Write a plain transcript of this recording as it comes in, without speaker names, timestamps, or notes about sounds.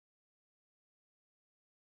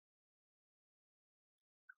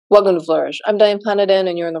Welcome to Flourish. I'm Diane Planet N,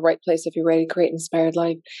 and you're in the right place if you're ready to create an inspired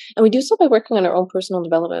life. And we do so by working on our own personal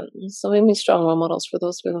development. So we be strong role models for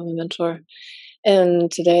those we love and mentor.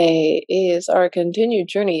 And today is our continued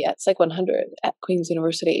journey at Psych 100 at Queen's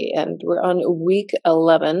University. And we're on week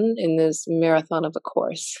 11 in this marathon of a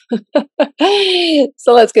course.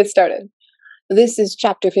 So let's get started. This is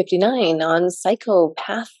chapter 59 on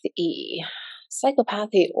psychopathy.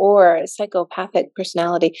 Psychopathy or psychopathic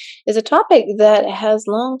personality is a topic that has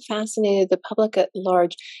long fascinated the public at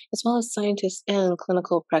large, as well as scientists and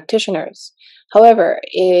clinical practitioners. However,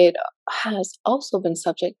 it has also been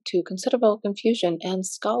subject to considerable confusion and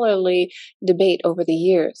scholarly debate over the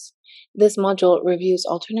years. This module reviews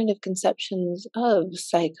alternative conceptions of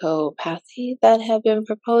psychopathy that have been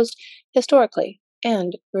proposed historically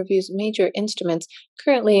and reviews major instruments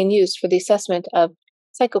currently in use for the assessment of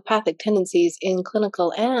psychopathic tendencies in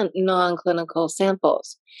clinical and non-clinical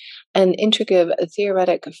samples. An integrative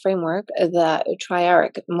theoretic framework, the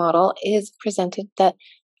triarch model, is presented that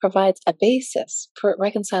provides a basis for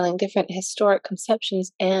reconciling different historic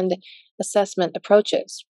conceptions and assessment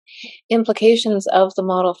approaches. Implications of the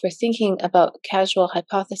model for thinking about causal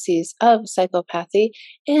hypotheses of psychopathy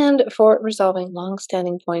and for resolving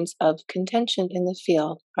long-standing points of contention in the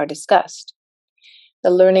field are discussed. The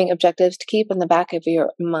learning objectives to keep in the back of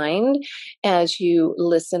your mind as you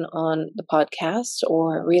listen on the podcast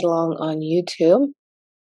or read along on YouTube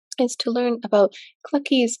is to learn about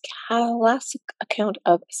Clucky's classic account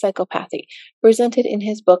of psychopathy, presented in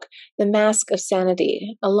his book, The Mask of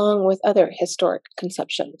Sanity, along with other historic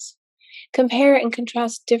conceptions. Compare and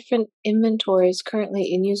contrast different inventories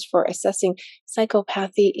currently in use for assessing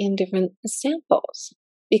psychopathy in different samples.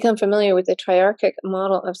 Become familiar with the triarchic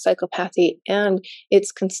model of psychopathy and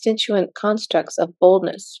its constituent constructs of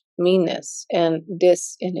boldness, meanness, and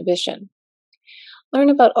disinhibition. Learn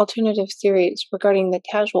about alternative theories regarding the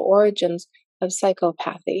causal origins of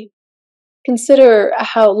psychopathy. Consider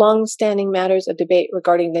how long-standing matters of debate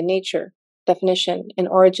regarding the nature, definition, and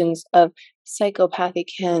origins of psychopathy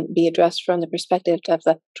can be addressed from the perspective of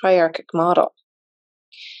the triarchic model.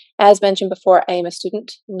 As mentioned before, I am a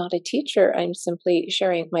student, not a teacher. I'm simply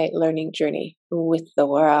sharing my learning journey with the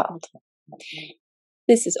world.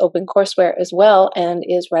 This is open courseware as well and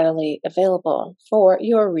is readily available for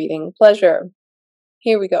your reading pleasure.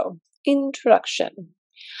 Here we go. Introduction.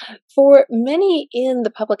 For many in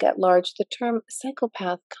the public at large, the term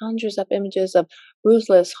psychopath conjures up images of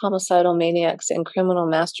ruthless homicidal maniacs and criminal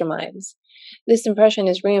masterminds. This impression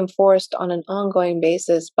is reinforced on an ongoing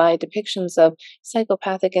basis by depictions of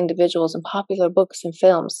psychopathic individuals in popular books and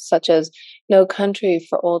films, such as No Country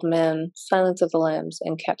for Old Men, Silence of the Lambs,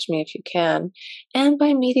 and Catch Me If You Can, and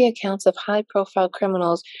by media accounts of high-profile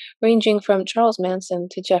criminals ranging from Charles Manson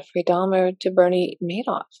to Jeffrey Dahmer to Bernie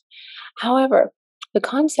Madoff. However, the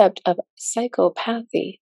concept of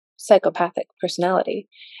psychopathic personality,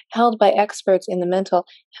 held by experts in the mental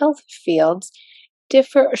health fields,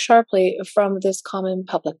 differ sharply from this common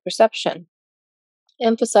public perception,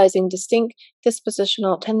 emphasizing distinct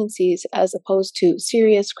dispositional tendencies as opposed to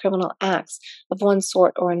serious criminal acts of one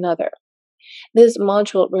sort or another. This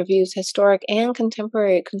module reviews historic and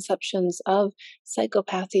contemporary conceptions of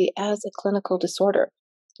psychopathy as a clinical disorder,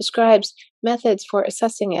 describes methods for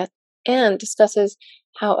assessing it, and discusses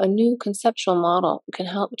how a new conceptual model can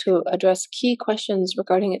help to address key questions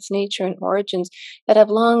regarding its nature and origins that have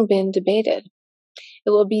long been debated. It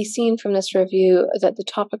will be seen from this review that the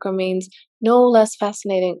topic remains no less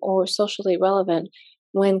fascinating or socially relevant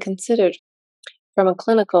when considered from a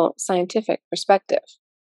clinical scientific perspective.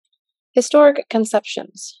 Historic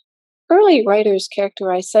conceptions. Early writers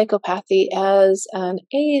characterized psychopathy as an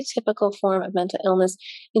atypical form of mental illness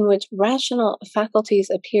in which rational faculties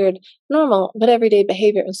appeared normal, but everyday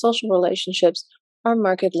behavior and social relationships are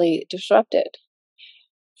markedly disrupted.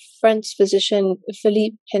 French physician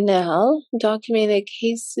Philippe Pinel documented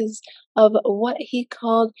cases of what he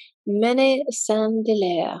called manie sans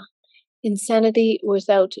délire, insanity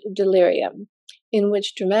without delirium, in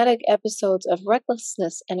which dramatic episodes of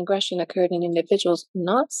recklessness and aggression occurred in individuals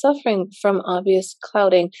not suffering from obvious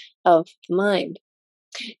clouding of the mind.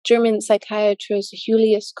 German psychiatrist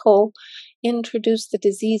Julius Kohl introduced the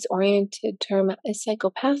disease-oriented term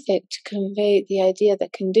psychopathic to convey the idea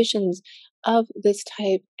that conditions of this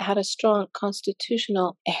type had a strong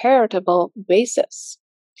constitutional heritable basis.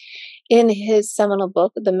 In his seminal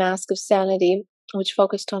book, The Mask of Sanity, which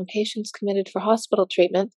focused on patients committed for hospital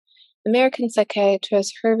treatment, American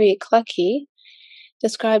psychiatrist Hervey Clucky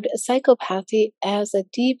described psychopathy as a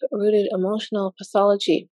deep-rooted emotional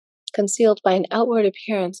pathology concealed by an outward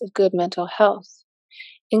appearance of good mental health.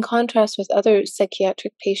 In contrast with other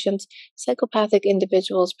psychiatric patients, psychopathic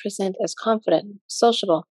individuals present as confident,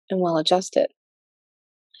 sociable, and well adjusted.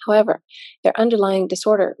 However, their underlying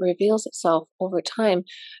disorder reveals itself over time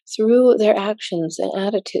through their actions and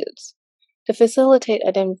attitudes. To facilitate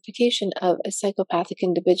identification of psychopathic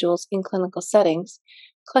individuals in clinical settings,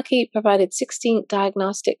 Clucky provided 16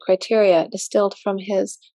 diagnostic criteria distilled from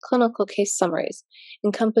his clinical case summaries,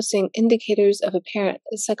 encompassing indicators of apparent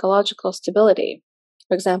psychological stability,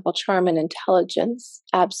 for example, charm and intelligence,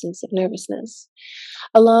 absence of nervousness,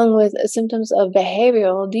 along with symptoms of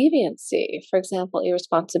behavioral deviancy, for example,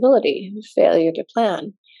 irresponsibility, failure to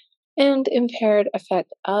plan, and impaired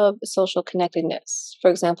effect of social connectedness,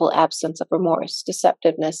 for example, absence of remorse,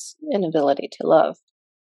 deceptiveness, inability to love.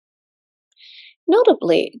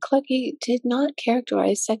 Notably, Clucky did not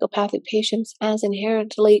characterize psychopathic patients as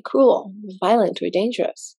inherently cruel, violent, or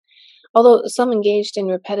dangerous. Although some engaged in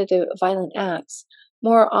repetitive violent acts,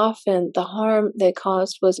 more often the harm they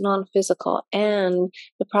caused was non physical and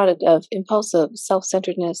the product of impulsive self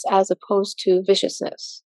centeredness as opposed to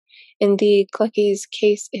viciousness. Indeed, Clucky's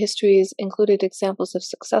case histories included examples of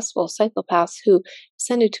successful psychopaths who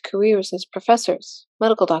ascended to careers as professors,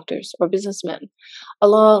 medical doctors, or businessmen,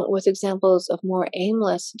 along with examples of more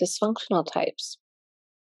aimless, dysfunctional types.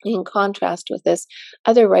 In contrast with this,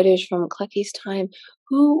 other writers from Clucky's time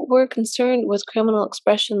who were concerned with criminal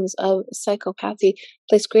expressions of psychopathy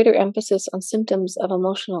placed greater emphasis on symptoms of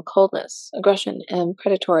emotional coldness, aggression, and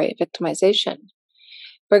predatory victimization.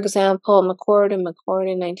 For example, McCord and McCord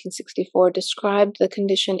in 1964 described the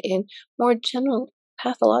condition in more general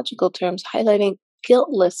pathological terms, highlighting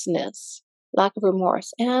guiltlessness, lack of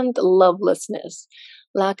remorse, and lovelessness,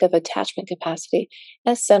 lack of attachment capacity,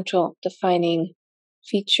 as central defining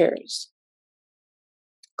features.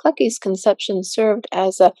 Clucky's conception served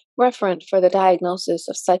as a referent for the diagnosis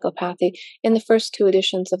of psychopathy in the first two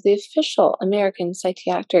editions of the official American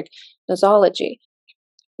Psychiatric Nosology,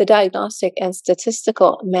 the Diagnostic and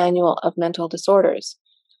Statistical Manual of Mental Disorders.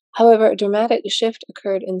 However, a dramatic shift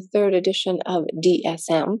occurred in the third edition of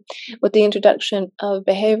DSM with the introduction of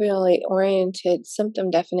behaviorally oriented symptom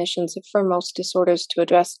definitions for most disorders to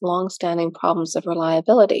address long-standing problems of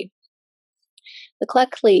reliability. The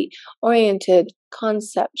Clucky-oriented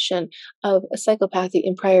conception of psychopathy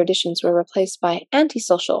in prior editions were replaced by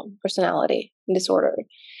antisocial personality disorder,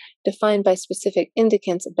 defined by specific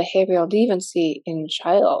indicants of behavioral deviancy in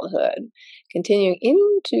childhood, continuing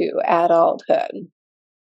into adulthood.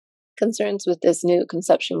 Concerns with this new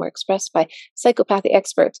conception were expressed by psychopathy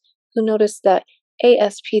experts who noticed that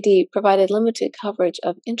ASPD provided limited coverage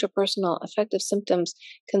of interpersonal affective symptoms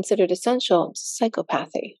considered essential to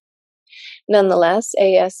psychopathy. Nonetheless,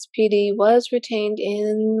 ASPD was retained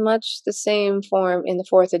in much the same form in the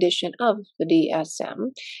fourth edition of the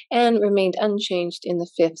DSM and remained unchanged in the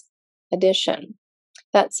fifth edition.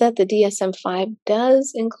 That said, the DSM-5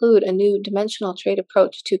 does include a new dimensional trait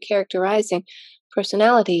approach to characterizing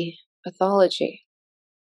personality pathology.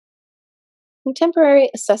 Contemporary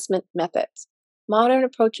assessment methods. Modern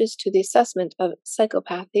approaches to the assessment of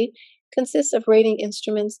psychopathy consist of rating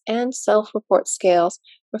instruments and self-report scales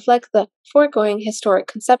reflect the foregoing historic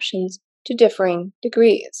conceptions to differing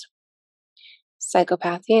degrees.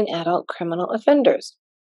 Psychopathy in adult criminal offenders.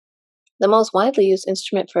 The most widely used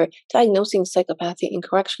instrument for diagnosing psychopathy in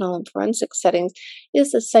correctional and forensic settings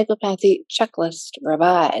is the Psychopathy Checklist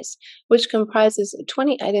Revised, which comprises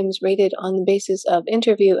 20 items rated on the basis of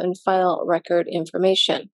interview and file record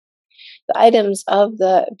information. The items of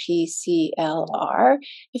the PCLR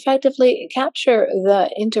effectively capture the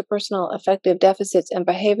interpersonal affective deficits and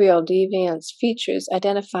behavioral deviance features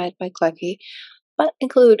identified by Clucky, but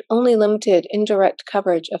include only limited indirect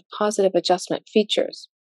coverage of positive adjustment features.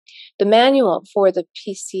 The manual for the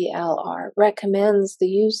PCLR recommends the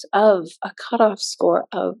use of a cutoff score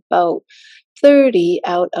of about 30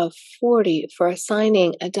 out of 40 for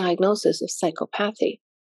assigning a diagnosis of psychopathy.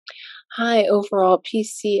 High overall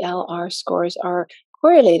PCLR scores are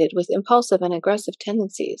correlated with impulsive and aggressive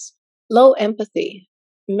tendencies, low empathy,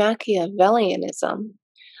 Machiavellianism,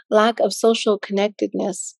 lack of social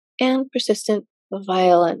connectedness, and persistent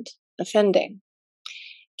violent offending.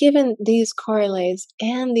 Given these correlates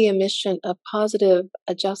and the omission of positive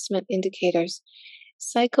adjustment indicators,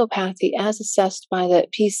 psychopathy as assessed by the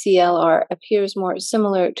PCLR appears more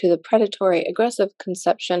similar to the predatory aggressive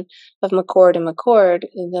conception of McCord and McCord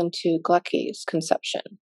than to Clucky's conception.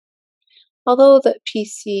 Although the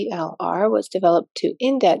PCLR was developed to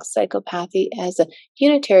index psychopathy as a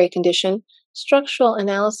unitary condition, structural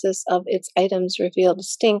analysis of its items revealed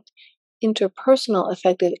distinct interpersonal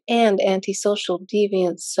affective and antisocial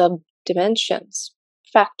deviant subdimensions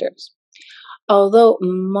factors. Although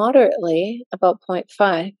moderately, about zero point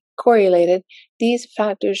 0.5, correlated, these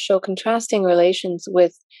factors show contrasting relations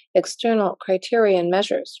with external criterion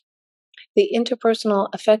measures. The interpersonal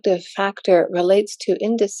affective factor relates to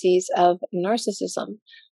indices of narcissism,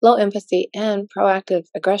 low empathy, and proactive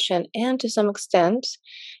aggression, and to some extent,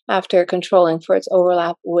 after controlling for its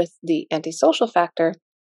overlap with the antisocial factor,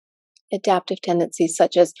 adaptive tendencies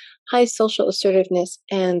such as high social assertiveness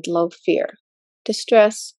and low fear,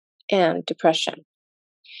 distress, and depression.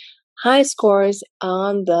 High scores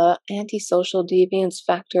on the antisocial deviance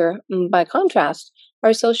factor, by contrast, are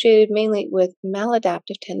associated mainly with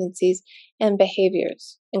maladaptive tendencies and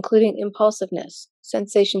behaviors, including impulsiveness,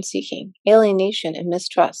 sensation seeking, alienation and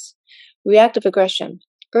mistrust, reactive aggression,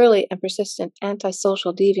 early and persistent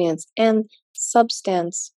antisocial deviance, and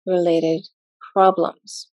substance related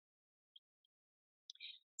problems.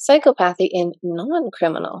 Psychopathy in non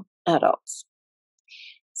criminal adults.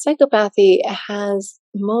 Psychopathy has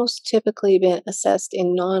most typically been assessed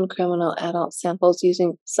in non criminal adult samples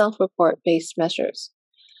using self report based measures.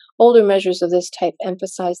 Older measures of this type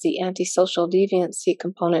emphasize the antisocial deviancy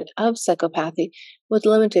component of psychopathy with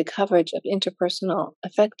limited coverage of interpersonal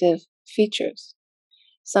affective features.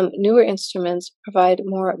 Some newer instruments provide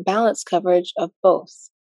more balanced coverage of both.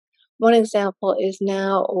 One example is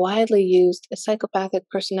now widely used psychopathic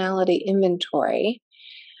personality inventory,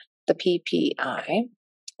 the PPI,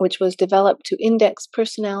 which was developed to index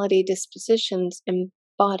personality dispositions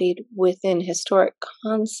embodied within historic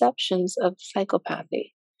conceptions of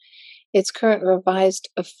psychopathy. Its current revised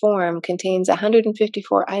form contains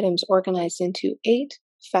 154 items organized into 8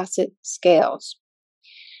 facet scales.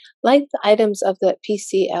 Like the items of the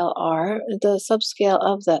PCLR, the subscale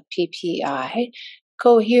of the PPI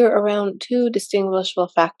cohere around 2 distinguishable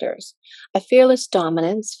factors: a fearless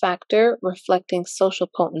dominance factor reflecting social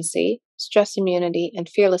potency, stress immunity, and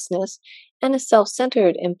fearlessness, and a self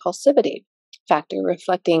centered impulsivity factor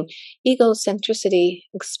reflecting egocentricity,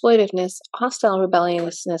 exploitiveness, hostile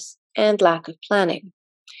rebelliousness, and lack of planning.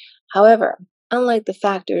 However, unlike the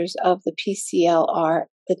factors of the PCLR,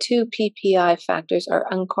 the 2 PPI factors are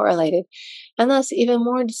uncorrelated and thus even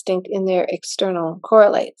more distinct in their external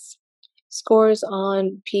correlates. Scores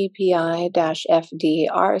on PPI-FD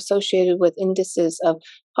are associated with indices of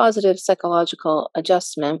positive psychological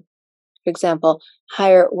adjustment, for example,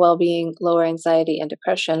 higher well-being, lower anxiety and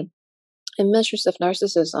depression, and measures of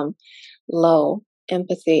narcissism, low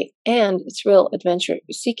empathy, and thrill adventure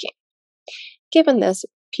seeking. Given this,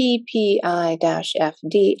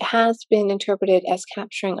 PPI-FD has been interpreted as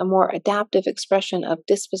capturing a more adaptive expression of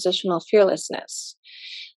dispositional fearlessness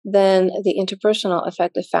than the interpersonal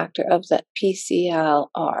affective factor of the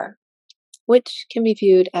PCLR, which can be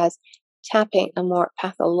viewed as tapping a more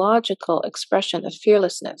pathological expression of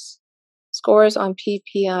fearlessness. Scores on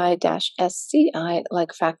PPI-SCI,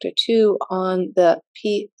 like factor 2 on the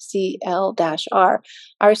PCL-R,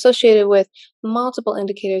 are associated with multiple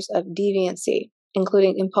indicators of deviancy,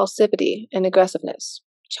 including impulsivity and aggressiveness,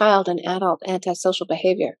 child and adult antisocial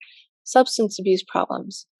behavior, substance abuse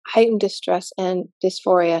problems, heightened distress and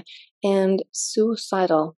dysphoria, and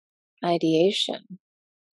suicidal ideation.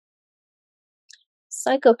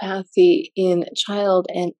 Psychopathy in child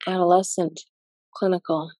and adolescent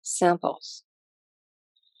clinical samples.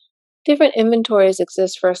 Different inventories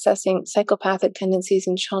exist for assessing psychopathic tendencies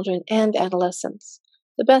in children and adolescents.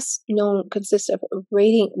 The best known consists of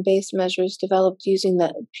rating-based measures developed using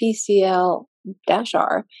the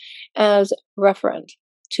PCL-R as referent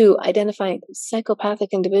to identifying psychopathic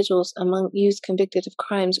individuals among youth convicted of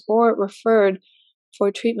crimes or referred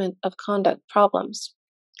for treatment of conduct problems.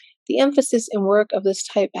 The emphasis in work of this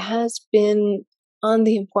type has been on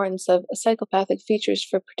the importance of psychopathic features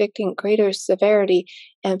for predicting greater severity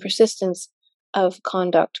and persistence of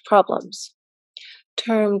conduct problems.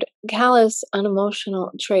 Termed callous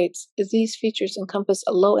unemotional traits, these features encompass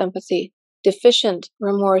a low empathy, deficient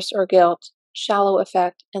remorse or guilt, shallow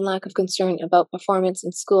affect, and lack of concern about performance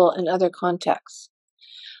in school and other contexts.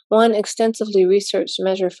 One extensively researched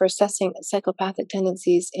measure for assessing psychopathic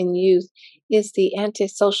tendencies in youth is the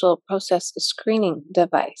Antisocial Process Screening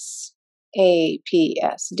Device,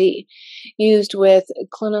 APSD, used with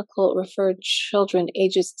clinical referred children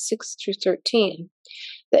ages 6 through 13.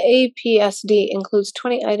 The APSD includes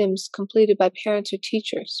 20 items completed by parents or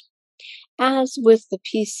teachers. As with the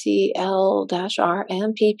PCL-R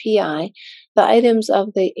and PPI, the items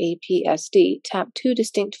of the APSD tap 2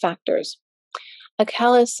 distinct factors: a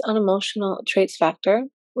callous unemotional traits factor,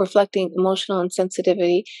 reflecting emotional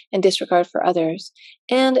insensitivity and disregard for others,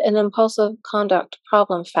 and an impulsive conduct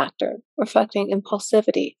problem factor, reflecting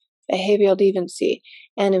impulsivity, behavioral deviancy,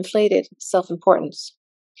 and inflated self importance.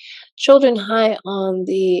 Children high on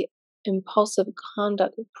the impulsive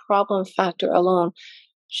conduct problem factor alone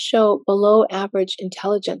show below average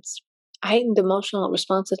intelligence, heightened emotional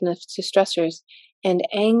responsiveness to stressors, and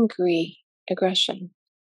angry aggression.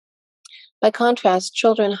 By contrast,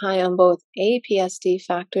 children high on both APSD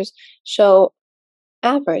factors show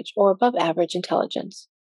average or above average intelligence,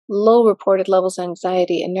 low reported levels of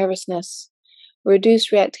anxiety and nervousness,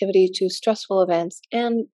 reduced reactivity to stressful events,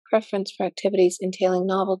 and preference for activities entailing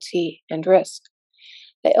novelty and risk.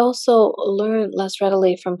 They also learn less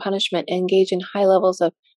readily from punishment and engage in high levels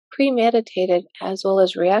of premeditated as well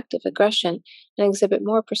as reactive aggression and exhibit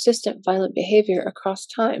more persistent violent behavior across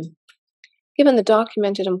time. Given the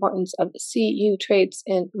documented importance of CU traits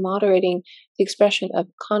in moderating the expression of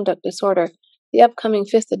conduct disorder, the upcoming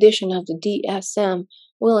fifth edition of the DSM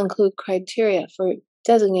will include criteria for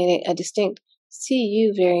designating a distinct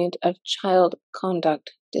CU variant of child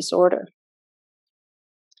conduct disorder.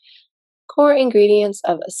 Core ingredients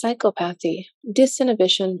of psychopathy: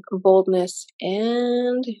 disinhibition, boldness,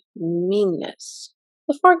 and meanness.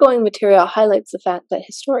 The foregoing material highlights the fact that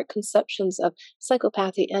historic conceptions of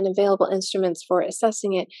psychopathy and available instruments for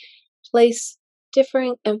assessing it place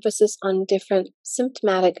differing emphasis on different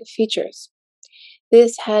symptomatic features.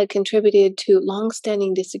 This had contributed to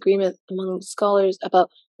long-standing disagreement among scholars about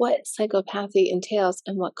what psychopathy entails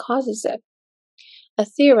and what causes it. A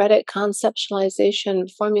theoretic conceptualization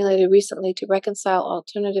formulated recently to reconcile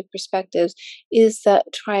alternative perspectives is the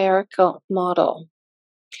triarchal model.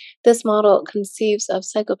 This model conceives of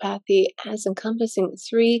psychopathy as encompassing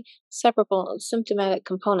three separable symptomatic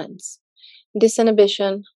components: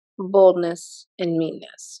 disinhibition, boldness, and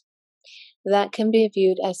meanness, that can be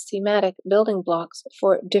viewed as thematic building blocks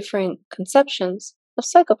for differing conceptions of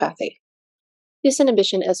psychopathy.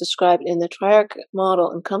 Disinhibition, as described in the triarchal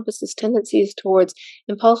model, encompasses tendencies towards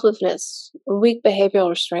impulsiveness, weak behavioral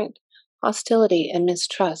restraint, hostility and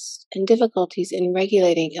mistrust, and difficulties in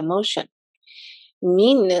regulating emotion.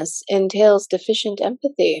 Meanness entails deficient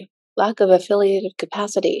empathy, lack of affiliative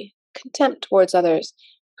capacity, contempt towards others,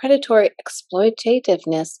 predatory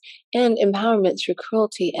exploitativeness, and empowerment through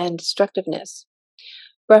cruelty and destructiveness.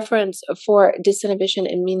 Reference for disinhibition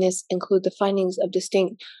and meanness include the findings of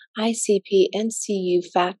distinct ICP and CU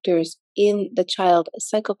factors in the child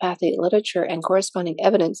psychopathy literature and corresponding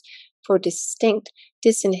evidence for distinct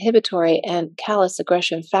disinhibitory and callous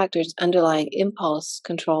aggression factors underlying impulse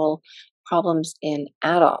control problems in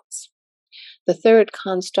adults. The third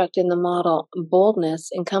construct in the model, boldness,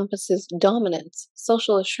 encompasses dominance,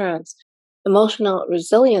 social assurance, emotional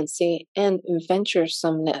resiliency, and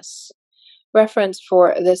venturesomeness. Reference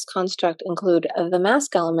for this construct include the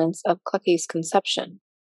mask elements of Clucky's conception,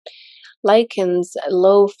 Lycan's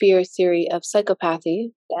low fear theory of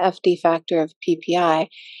psychopathy, the FD factor of PPI,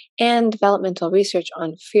 and developmental research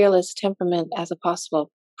on fearless temperament as a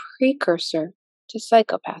possible precursor to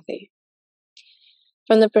psychopathy.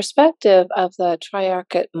 From the perspective of the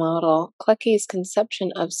triarchate model, Clucky's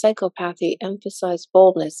conception of psychopathy emphasized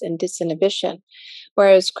boldness and disinhibition,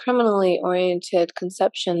 whereas criminally oriented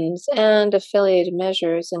conceptions and affiliated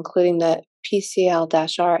measures, including the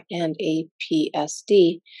PCL-R and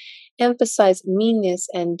APSD, emphasize meanness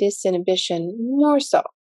and disinhibition more so.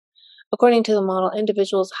 According to the model,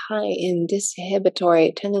 individuals high in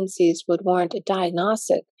disinhibitory tendencies would warrant a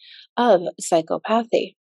diagnostic of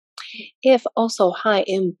psychopathy, if also high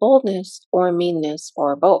in boldness or meanness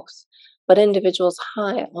or both. But individuals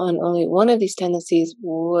high on only one of these tendencies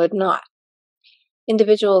would not.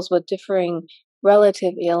 Individuals with differing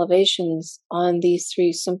relative elevations on these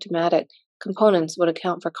three symptomatic components would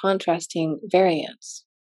account for contrasting variants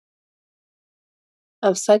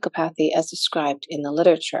of psychopathy as described in the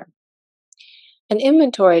literature. An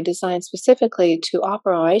inventory designed specifically to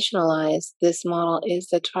operationalize this model is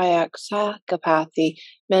the triarch psychopathy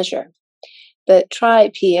measure. The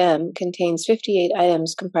TRI-PM contains 58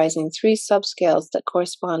 items comprising three subscales that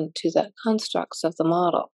correspond to the constructs of the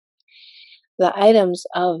model. The items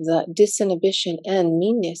of the disinhibition and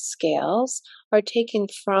meanness scales are taken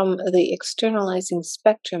from the externalizing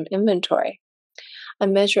spectrum inventory, a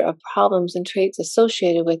measure of problems and traits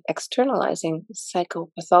associated with externalizing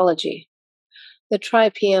psychopathology. The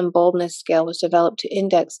TRI-PM boldness scale was developed to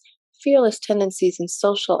index fearless tendencies in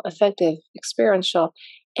social, affective, experiential,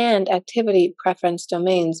 and activity preference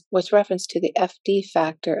domains with reference to the FD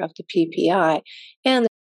factor of the PPI and the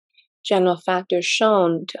general factors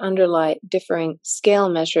shown to underlie differing scale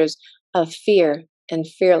measures of fear and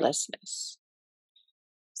fearlessness.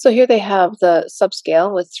 So here they have the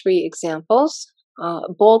subscale with three examples.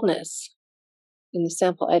 Boldness, in the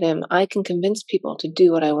sample item, I can convince people to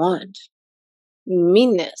do what I want.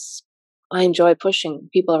 Meanness, I enjoy pushing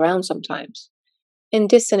people around sometimes. In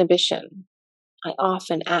disinhibition, I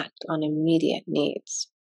often act on immediate needs.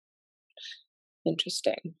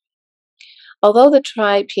 Interesting. Although the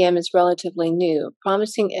TRI-PM is relatively new,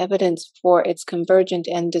 promising evidence for its convergent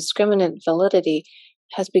and discriminant validity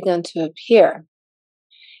has begun to appear.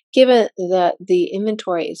 Given that the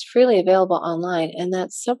inventory is freely available online and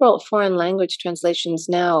that several foreign language translations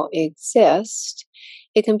now exist,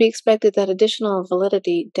 it can be expected that additional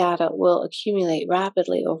validity data will accumulate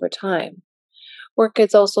rapidly over time. Work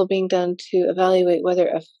is also being done to evaluate whether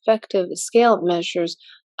effective scale measures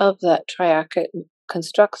of the triarchate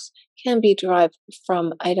constructs can be derived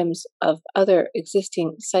from items of other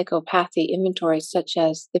existing psychopathy inventories, such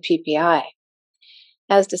as the PPI.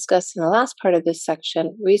 As discussed in the last part of this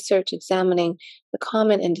section, research examining the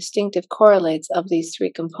common and distinctive correlates of these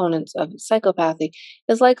three components of psychopathy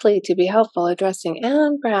is likely to be helpful addressing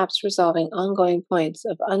and perhaps resolving ongoing points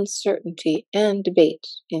of uncertainty and debate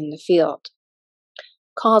in the field.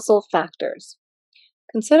 Causal factors.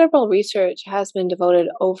 Considerable research has been devoted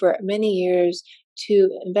over many years to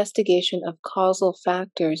investigation of causal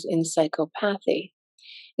factors in psychopathy.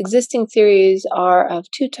 Existing theories are of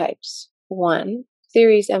two types. One,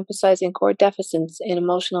 theories emphasizing core deficits in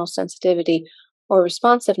emotional sensitivity or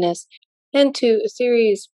responsiveness, and two,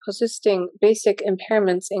 theories positing basic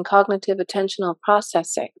impairments in cognitive attentional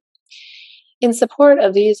processing. In support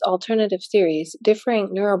of these alternative theories, differing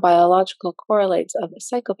neurobiological correlates of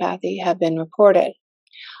psychopathy have been reported.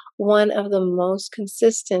 One of the most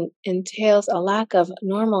consistent entails a lack of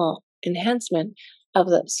normal enhancement of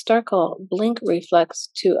the Starkel blink reflex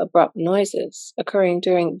to abrupt noises occurring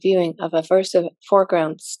during viewing of aversive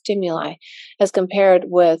foreground stimuli as compared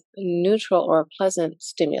with neutral or pleasant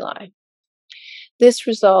stimuli. This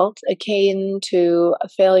result, akin to a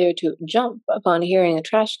failure to jump upon hearing a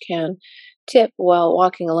trash can tip while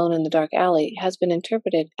walking alone in the dark alley, has been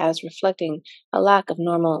interpreted as reflecting a lack of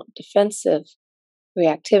normal defensive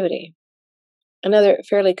reactivity. Another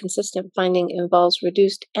fairly consistent finding involves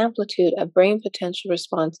reduced amplitude of brain potential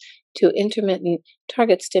response to intermittent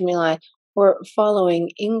target stimuli or following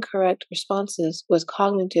incorrect responses with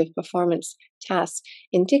cognitive performance tasks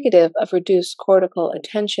indicative of reduced cortical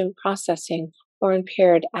attention processing or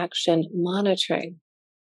impaired action monitoring.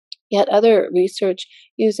 Yet other research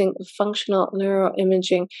using functional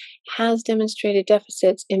neuroimaging has demonstrated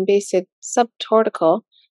deficits in basic subcortical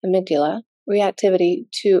amygdala reactivity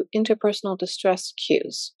to interpersonal distress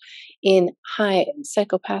cues in high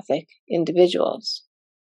psychopathic individuals.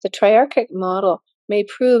 The triarchic model may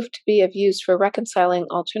prove to be of use for reconciling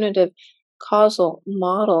alternative causal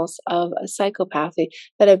models of psychopathy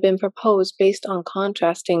that have been proposed based on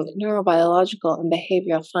contrasting neurobiological and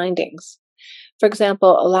behavioral findings. For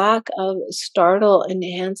example, a lack of startle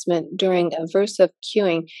enhancement during aversive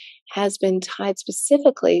cueing has been tied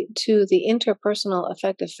specifically to the interpersonal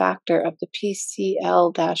affective factor of the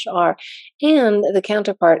PCL-R and the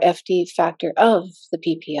counterpart FD factor of the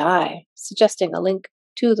PPI, suggesting a link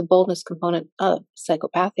to the boldness component of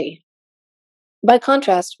psychopathy. By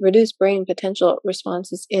contrast, reduced brain potential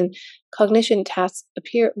responses in cognition tasks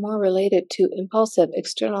appear more related to impulsive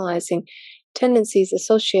externalizing tendencies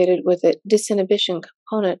associated with the disinhibition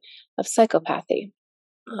component of psychopathy.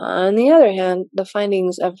 On the other hand, the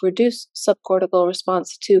findings of reduced subcortical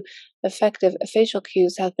response to effective facial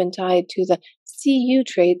cues have been tied to the CU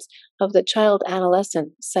traits of the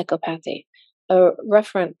child-adolescent psychopathy, a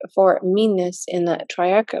referent for meanness in the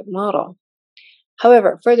triarchate model.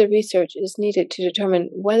 However, further research is needed to determine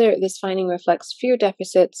whether this finding reflects fear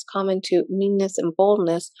deficits common to meanness and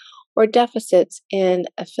boldness, or deficits in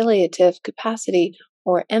affiliative capacity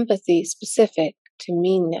or empathy specific to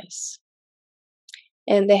meanness.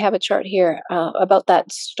 And they have a chart here about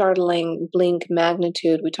that startling blink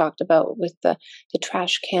magnitude we talked about with the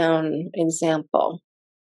trash can example.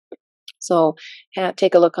 So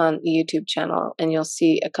take a look on the YouTube channel and you'll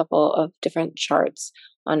see a couple of different charts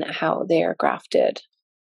on how they are graphed.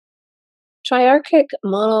 Triarchic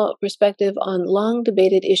model perspective on long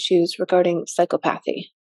debated issues regarding psychopathy.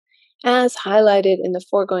 As highlighted in the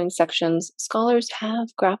foregoing sections, scholars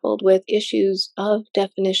have grappled with issues of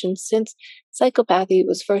definition since psychopathy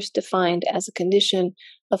was first defined as a condition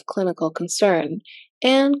of clinical concern,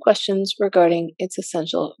 and questions regarding its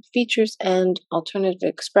essential features and alternative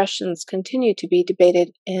expressions continue to be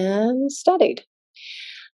debated and studied.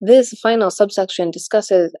 This final subsection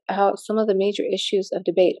discusses how some of the major issues of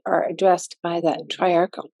debate are addressed by the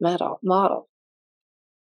triarchic model.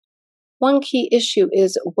 One key issue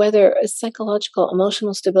is whether psychological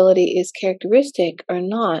emotional stability is characteristic or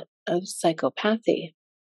not of psychopathy.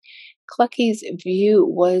 Clucky's view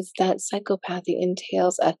was that psychopathy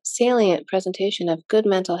entails a salient presentation of good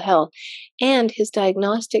mental health, and his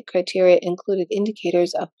diagnostic criteria included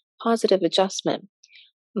indicators of positive adjustment.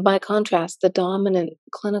 By contrast, the dominant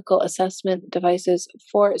clinical assessment devices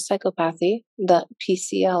for psychopathy, the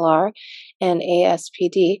PCLR and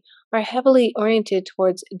ASPD, are heavily oriented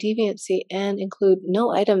towards deviancy and include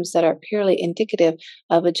no items that are purely indicative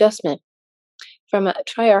of adjustment. From a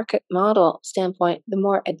triarchic model standpoint, the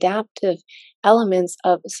more adaptive elements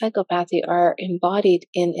of psychopathy are embodied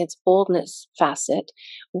in its boldness facet,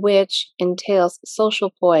 which entails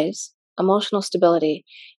social poise, emotional stability,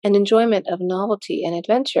 and enjoyment of novelty and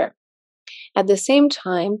adventure. At the same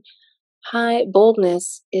time, high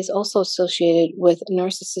boldness is also associated with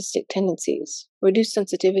narcissistic tendencies, reduced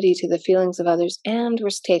sensitivity to the feelings of others, and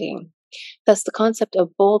risk taking. Thus, the concept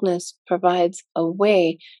of boldness provides a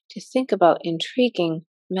way to think about intriguing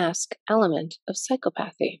mask element of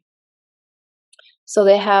psychopathy. So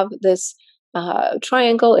they have this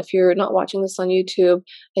triangle. If you're not watching this on YouTube,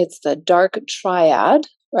 it's the dark triad,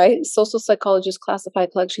 right? Social psychologists classify a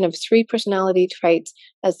collection of three personality traits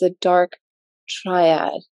as the dark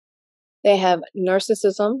triad. They have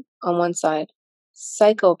narcissism on one side,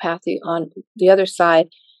 psychopathy on the other side,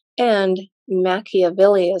 and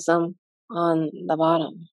Machiavellism on the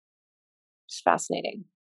bottom. It's fascinating.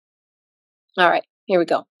 All right, here we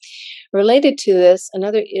go. Related to this,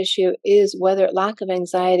 another issue is whether lack of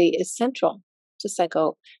anxiety is central to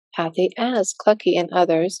psychopathy, as Clucky and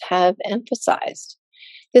others have emphasized.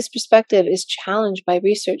 This perspective is challenged by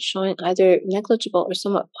research showing either negligible or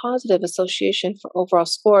somewhat positive association for overall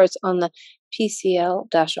scores on the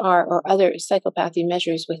PCL-R or other psychopathy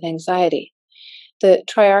measures with anxiety. The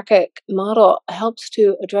triarchic model helps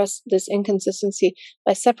to address this inconsistency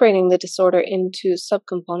by separating the disorder into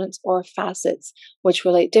subcomponents or facets, which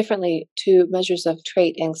relate differently to measures of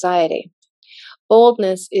trait anxiety.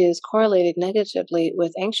 Boldness is correlated negatively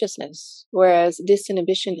with anxiousness, whereas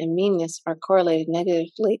disinhibition and meanness are correlated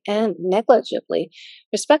negatively and negligibly,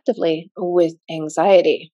 respectively, with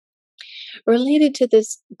anxiety. Related to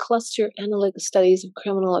this, cluster analytic studies of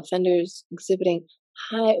criminal offenders exhibiting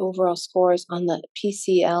high overall scores on the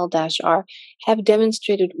PCL-R have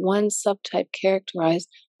demonstrated one subtype characterized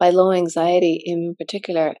by low anxiety in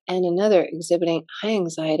particular, and another exhibiting high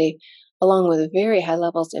anxiety, along with very high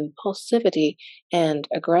levels of impulsivity and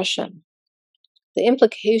aggression. The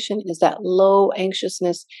implication is that low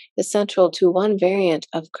anxiousness is central to one variant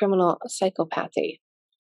of criminal psychopathy,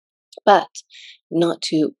 but not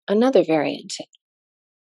to another variant.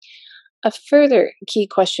 A further key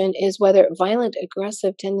question is whether violent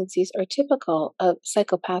aggressive tendencies are typical of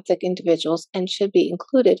psychopathic individuals and should be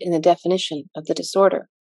included in the definition of the disorder.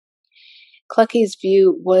 Clucky's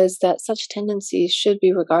view was that such tendencies should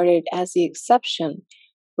be regarded as the exception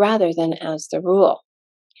rather than as the rule.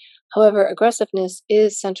 However, aggressiveness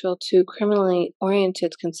is central to criminally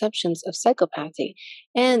oriented conceptions of psychopathy,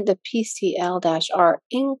 and the PCL-R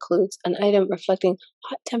includes an item reflecting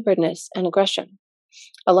hot-temperedness and aggression,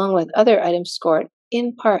 along with other items scored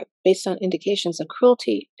in part based on indications of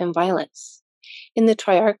cruelty and violence. In the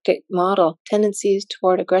triarchic model, tendencies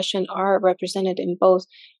toward aggression are represented in both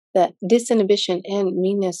the disinhibition and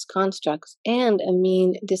meanness constructs, and a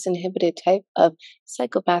mean disinhibited type of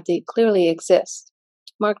psychopathy clearly exists,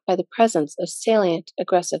 marked by the presence of salient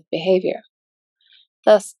aggressive behavior.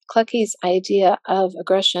 Thus, Clucky's idea of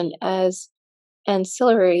aggression as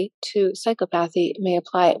ancillary to psychopathy may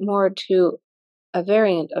apply more to a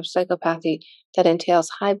variant of psychopathy that entails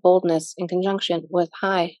high boldness in conjunction with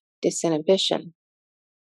high disinhibition.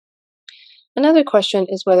 Another question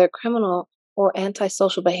is whether criminal or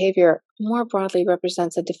antisocial behavior more broadly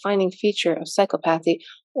represents a defining feature of psychopathy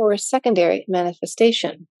or a secondary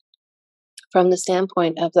manifestation. From the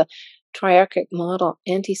standpoint of the triarchic model,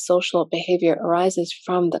 antisocial behavior arises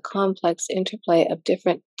from the complex interplay of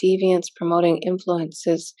different deviance promoting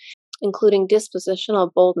influences, including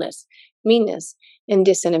dispositional boldness, meanness, and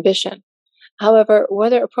disinhibition. However,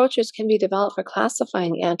 whether approaches can be developed for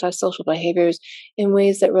classifying antisocial behaviors in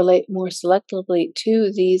ways that relate more selectively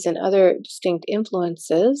to these and other distinct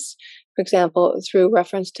influences, for example, through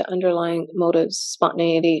reference to underlying motives,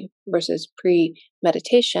 spontaneity versus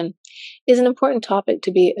premeditation, is an important topic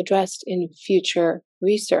to be addressed in future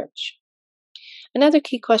research. Another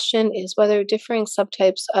key question is whether differing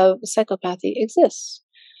subtypes of psychopathy exist.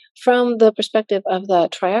 From the perspective of the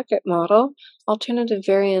triarchic model, alternative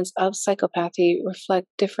variants of psychopathy reflect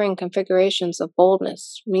differing configurations of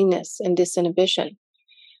boldness, meanness, and disinhibition.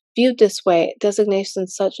 Viewed this way,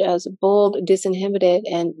 designations such as bold disinhibited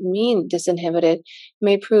and mean disinhibited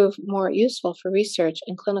may prove more useful for research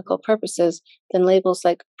and clinical purposes than labels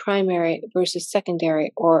like primary versus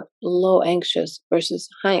secondary or low anxious versus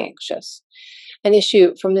high anxious. An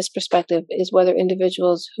issue from this perspective is whether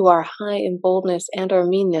individuals who are high in boldness and or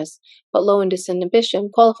meanness but low in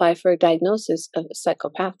disinhibition qualify for a diagnosis of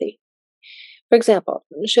psychopathy. For example,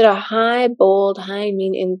 should a high bold, high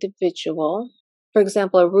mean individual, for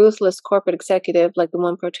example, a ruthless corporate executive like the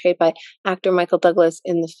one portrayed by actor Michael Douglas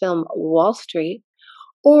in the film Wall Street,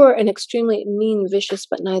 or an extremely mean, vicious,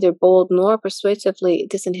 but neither bold nor persuasively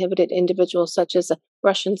disinhibited individual such as a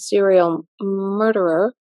Russian serial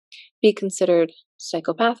murderer, be considered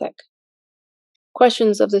psychopathic?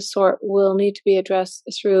 Questions of this sort will need to be addressed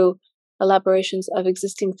through elaborations of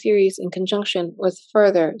existing theories in conjunction with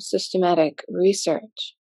further systematic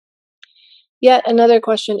research. Yet another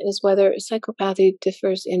question is whether psychopathy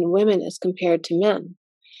differs in women as compared to men.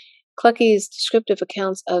 Clucky's descriptive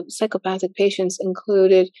accounts of psychopathic patients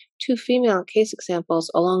included 2 female case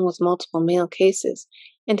examples along with multiple male cases,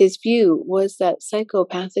 and his view was that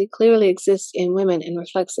psychopathy clearly exists in women and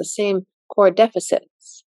reflects the same core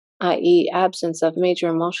deficits, i.e., absence of major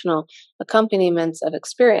emotional accompaniments of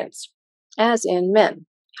experience, as in men.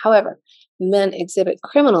 However, men exhibit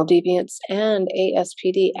criminal deviance and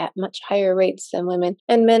ASPD at much higher rates than women,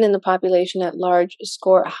 and men in the population at large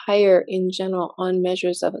score higher in general on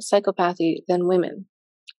measures of psychopathy than women.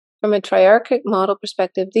 From a triarchic model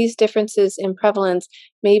perspective, these differences in prevalence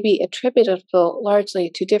may be attributable largely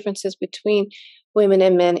to differences between women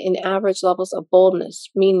and men in average levels of boldness,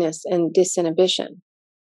 meanness, and disinhibition.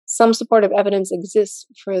 Some supportive evidence exists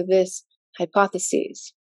for this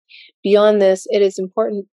hypothesis. Beyond this, it is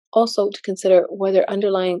important also to consider whether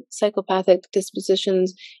underlying psychopathic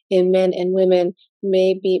dispositions in men and women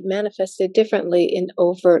may be manifested differently in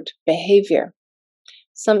overt behavior.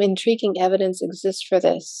 Some intriguing evidence exists for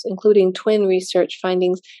this, including twin research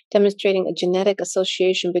findings demonstrating a genetic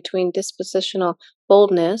association between dispositional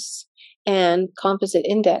boldness and composite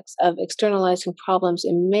index of externalizing problems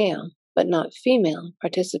in male, but not female,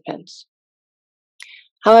 participants.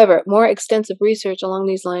 However, more extensive research along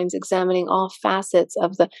these lines, examining all facets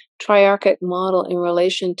of the triarchic model in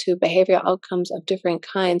relation to behavioral outcomes of different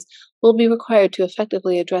kinds, will be required to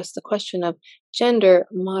effectively address the question of gender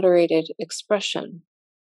moderated expression.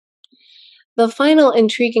 The final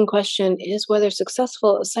intriguing question is whether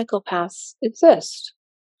successful psychopaths exist.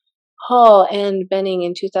 Hall and Benning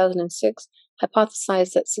in 2006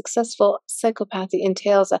 hypothesized that successful psychopathy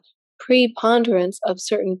entails a preponderance of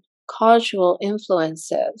certain causal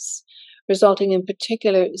influences, resulting in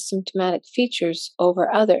particular symptomatic features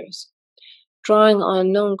over others. Drawing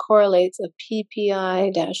on known correlates of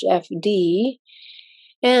PPI-FD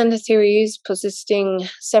and theories positing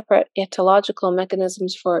separate etiological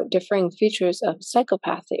mechanisms for differing features of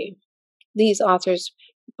psychopathy, these authors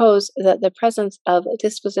propose that the presence of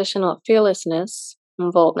dispositional fearlessness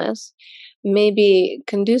and boldness may be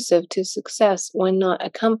conducive to success when not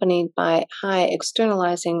accompanied by high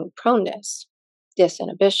externalizing proneness,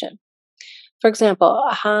 disinhibition. For example,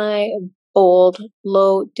 high, bold,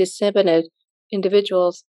 low disinhibited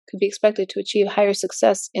individuals could be expected to achieve higher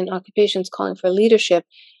success in occupations calling for leadership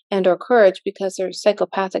and or courage because their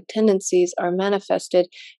psychopathic tendencies are manifested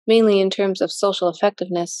mainly in terms of social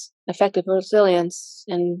effectiveness, effective resilience,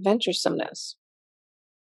 and venturesomeness.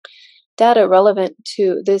 Data relevant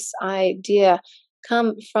to this idea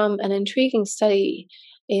come from an intriguing study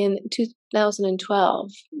in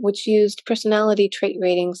 2012, which used personality trait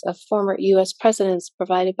ratings of former U.S. presidents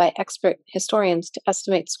provided by expert historians to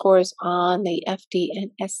estimate scores on the FD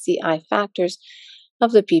and SCI factors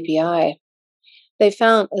of the PPI. They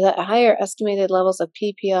found that higher estimated levels of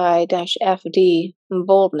PPI-FD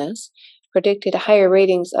boldness predicted higher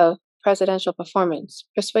ratings of presidential performance,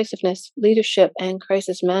 persuasiveness, leadership, and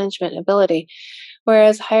crisis management ability,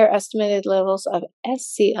 whereas higher estimated levels of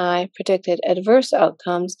SCI predicted adverse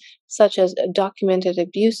outcomes such as documented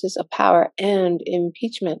abuses of power and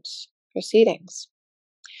impeachment proceedings.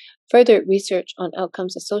 Further research on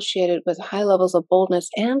outcomes associated with high levels of boldness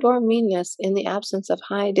and or meanness in the absence of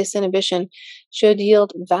high disinhibition should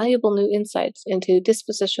yield valuable new insights into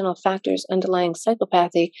dispositional factors underlying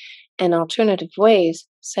psychopathy and alternative ways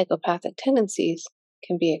psychopathic tendencies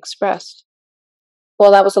can be expressed.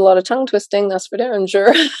 Well, that was a lot of tongue twisting, that's for damn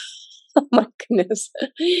sure. Oh my goodness.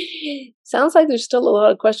 Sounds like there's still a lot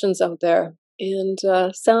of questions out there. And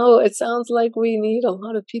so it sounds like we need a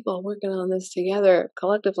lot of people working on this together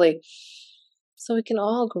collectively so we can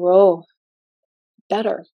all grow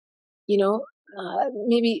better. You know,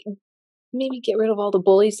 maybe get rid of all the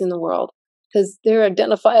bullies in the world. because they're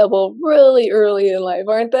identifiable really early in life,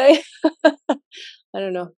 aren't they? I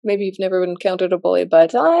don't know. Maybe you've never encountered a bully,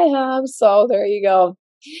 but I have. So there you go.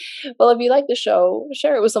 Well, if you like the show,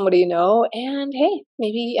 share it with somebody you know. And hey,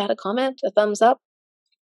 maybe add a comment, a thumbs up,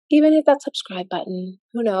 even hit that subscribe button.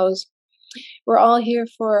 Who knows? We're all here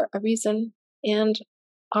for a reason. And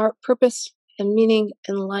our purpose and meaning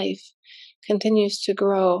in life continues to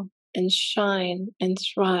grow and shine and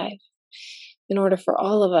thrive in order for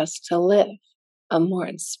all of us to live a more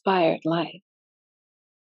inspired life.